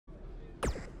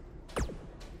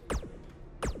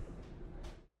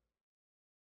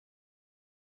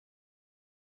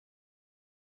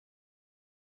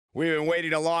We've been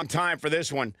waiting a long time for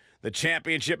this one. The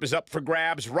championship is up for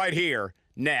grabs right here,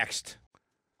 next.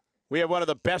 We have one of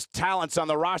the best talents on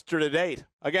the roster to date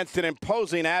against an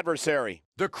imposing adversary.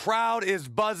 The crowd is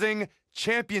buzzing.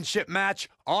 Championship match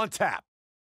on tap.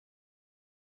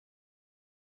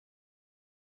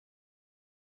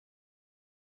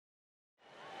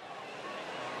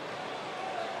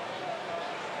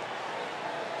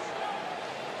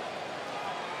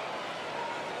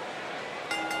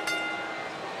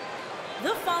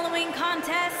 The following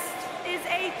contest is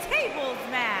a tables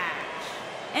match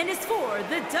and is for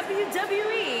the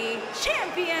WWE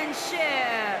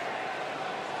Championship.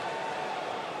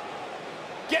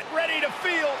 Get ready to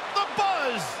feel the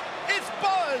buzz. It's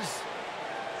Buzz.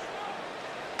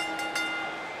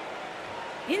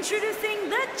 Introducing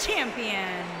the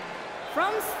champion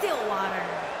from Stillwater,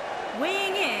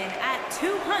 weighing in at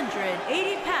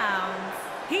 280 pounds.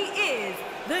 He is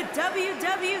the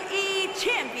WWE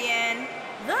Champion,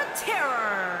 The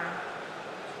Terror.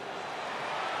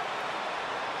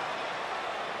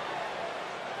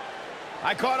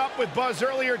 I caught up with Buzz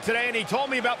earlier today, and he told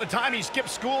me about the time he skipped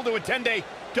school to attend a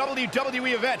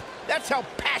WWE event. That's how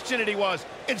passionate he was,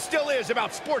 and still is,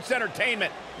 about sports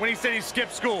entertainment. When he said he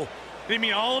skipped school, did he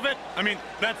mean all of it? I mean,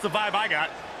 that's the vibe I got.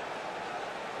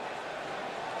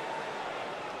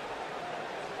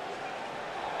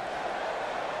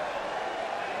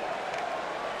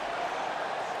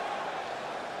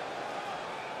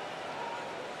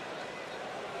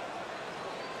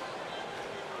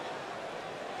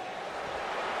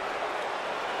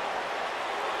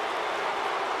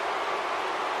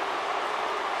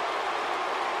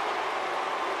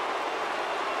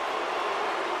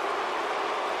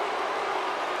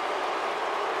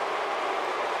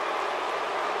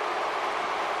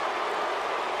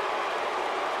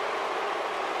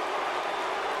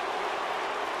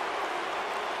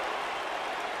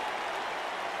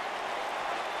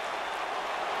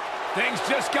 Things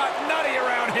just got nutty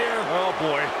around here. Oh,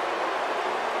 boy.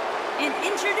 And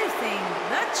introducing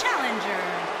the challenger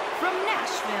from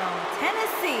Nashville,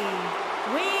 Tennessee,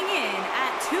 weighing in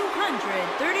at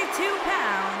 232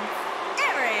 pounds,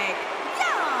 Eric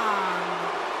Young.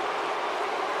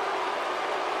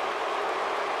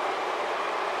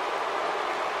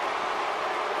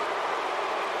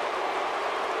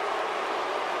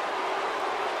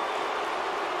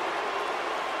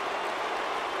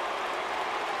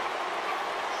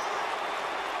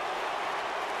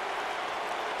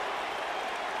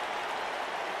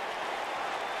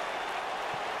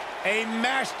 A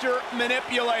master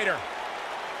manipulator.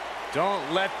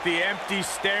 Don't let the empty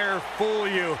stare fool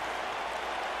you.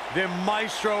 The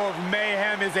Maestro of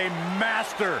Mayhem is a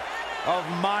master of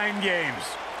mind games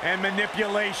and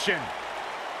manipulation.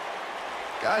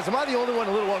 Guys, am I the only one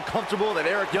a little uncomfortable that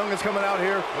Eric Young is coming out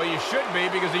here? Well, you should be,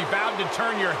 because he vowed to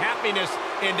turn your happiness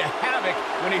into havoc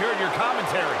when he heard your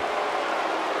commentary.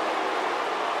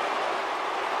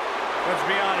 Let's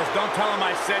be honest, don't tell him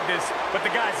I said this, but the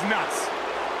guy's nuts.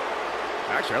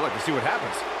 Actually, I'd like to see what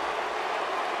happens.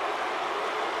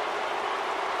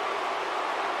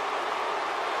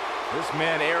 This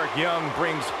man, Eric Young,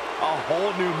 brings a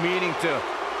whole new meaning to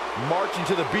marching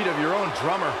to the beat of your own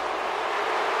drummer.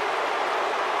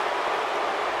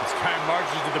 This guy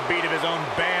marches to the beat of his own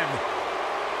band.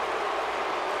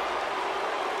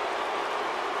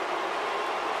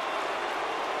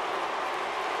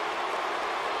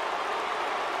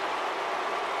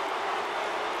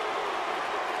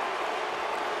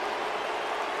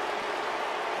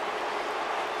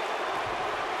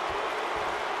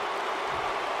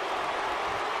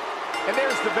 And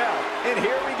there's the bell. And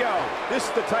here we go. This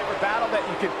is the type of battle that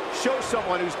you can show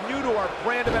someone who's new to our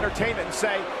brand of entertainment and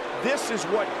say, this is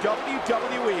what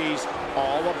WWE's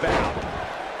all about.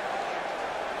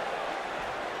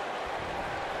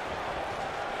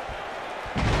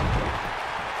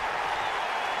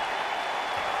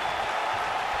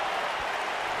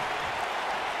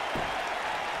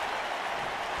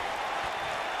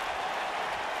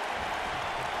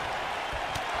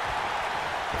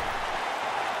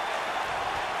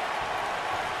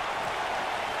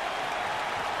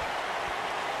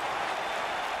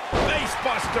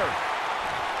 Buster.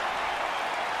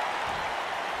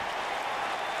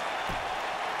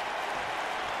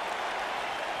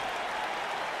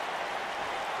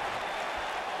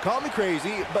 Call me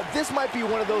crazy, but this might be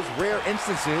one of those rare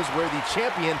instances where the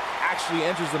champion actually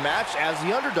enters the match as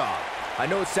the underdog. I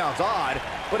know it sounds odd,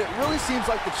 but it really seems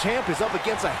like the champ is up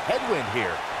against a headwind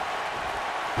here.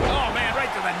 Oh, man,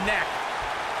 right to the neck.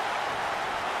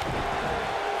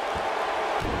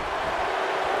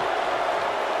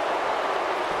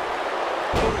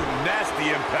 Nasty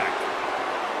impact.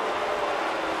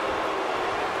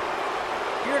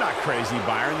 not crazy,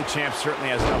 Byron. The champ certainly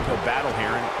has an uphill battle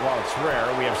here, and while it's rare,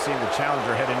 we have seen the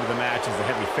challenger head into the match as the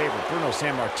heavy favorite. Bruno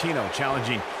Sammartino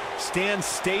challenging Stan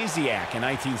Stasiak in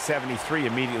 1973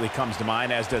 immediately comes to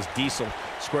mind, as does Diesel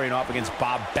squaring off against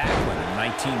Bob Backlund in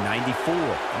 1994.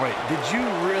 Right, did you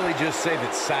really just say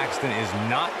that Saxton is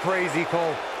not crazy,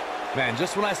 Cole? Man,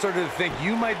 just when I started to think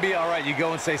you might be all right, you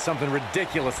go and say something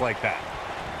ridiculous like that.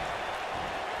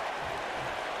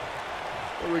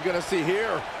 What are we going to see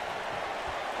here?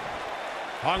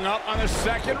 Hung up on the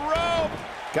second rope.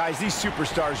 Guys, these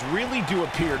superstars really do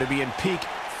appear to be in peak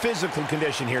physical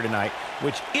condition here tonight,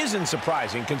 which isn't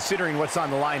surprising considering what's on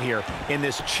the line here in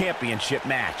this championship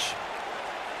match.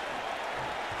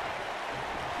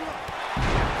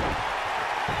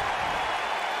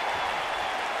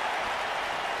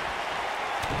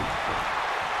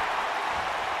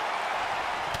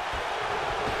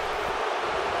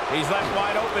 He's left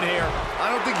wide open here.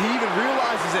 I don't think he even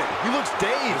realizes it. He looks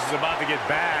dazed. This is about to get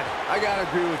bad. I gotta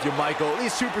agree with you, Michael.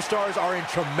 These superstars are in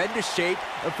tremendous shape,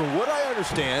 and from what I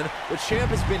understand, the champ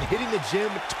has been hitting the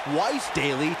gym twice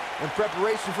daily in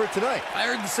preparation for tonight. I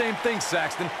heard the same thing,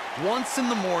 Saxton. Once in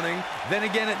the morning, then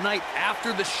again at night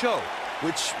after the show,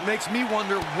 which makes me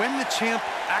wonder when the champ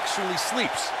actually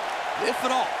sleeps, if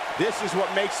at all. This is what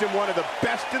makes him one of the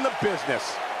best in the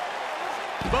business.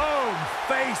 Boom!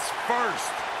 Face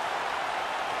first.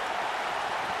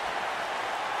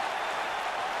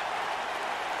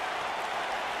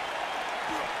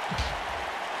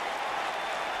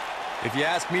 If you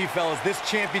ask me, fellas, this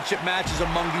championship match is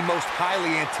among the most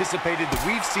highly anticipated that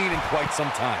we've seen in quite some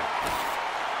time.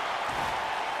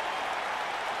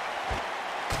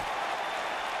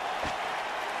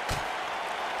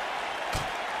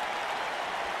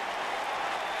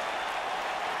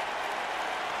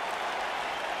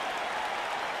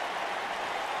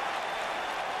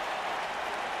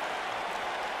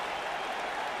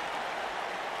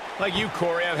 Like you,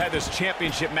 Corey, I've had this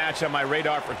championship match on my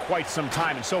radar for quite some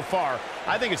time, and so far,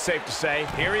 I think it's safe to say,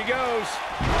 here he goes.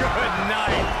 Good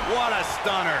night. What a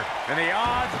stunner. And the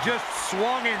odds just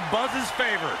swung in Buzz's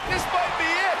favor. This might be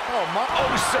it.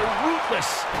 Oh, so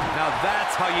ruthless. Now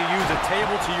that's how you use a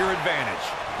table to your advantage.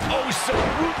 Oh, so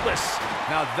ruthless.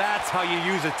 Now that's how you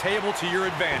use a table to your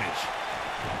advantage.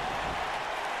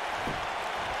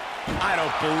 I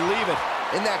don't believe it.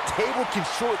 And that table can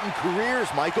shorten careers,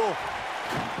 Michael.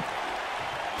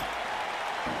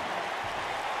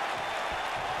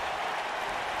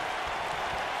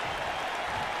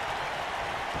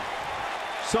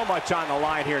 So much on the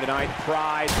line here tonight.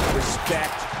 Pride,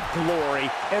 respect, glory,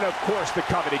 and of course the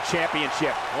coveted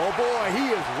championship. Oh boy,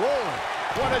 he is rolling.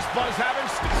 What does Buzz have in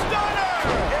stunner?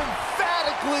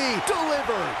 Emphatically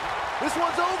delivered. This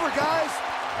one's over, guys.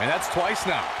 And that's twice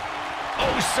now.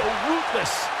 Oh, so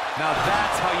ruthless. Now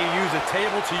that's how you use a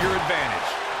table to your advantage.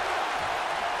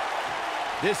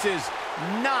 This is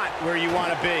not where you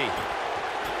want to be.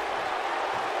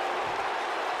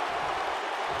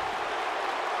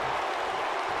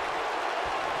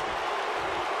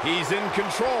 He's in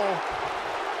control.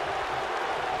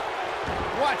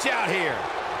 Watch out here.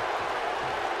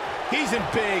 He's in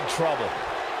big trouble.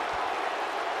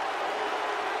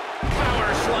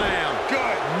 Power slam.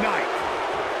 Good night.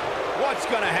 What's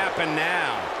going to happen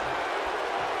now?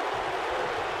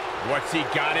 What's he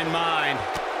got in mind?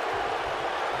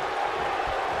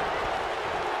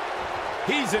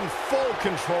 He's in full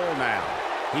control now.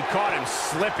 He caught him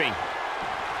slipping.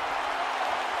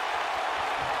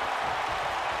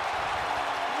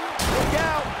 Look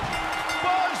out.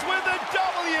 Buzz with a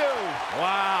W.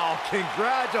 Wow,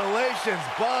 congratulations,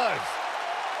 Buzz.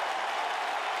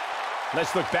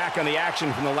 Let's look back on the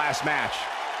action from the last match.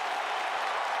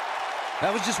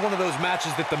 That was just one of those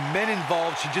matches that the men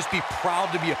involved should just be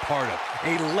proud to be a part of.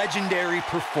 A legendary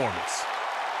performance.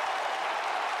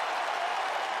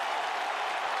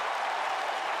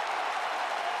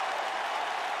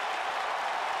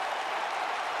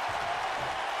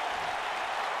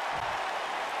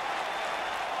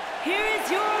 Here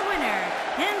is your winner,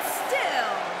 and still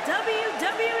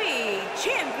WWE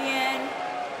Champion,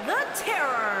 The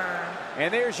Terror.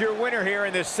 And there's your winner here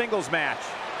in this singles match.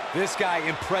 This guy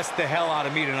impressed the hell out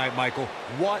of me tonight, Michael.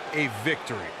 What a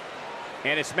victory.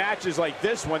 And it's matches like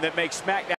this one that make SmackDown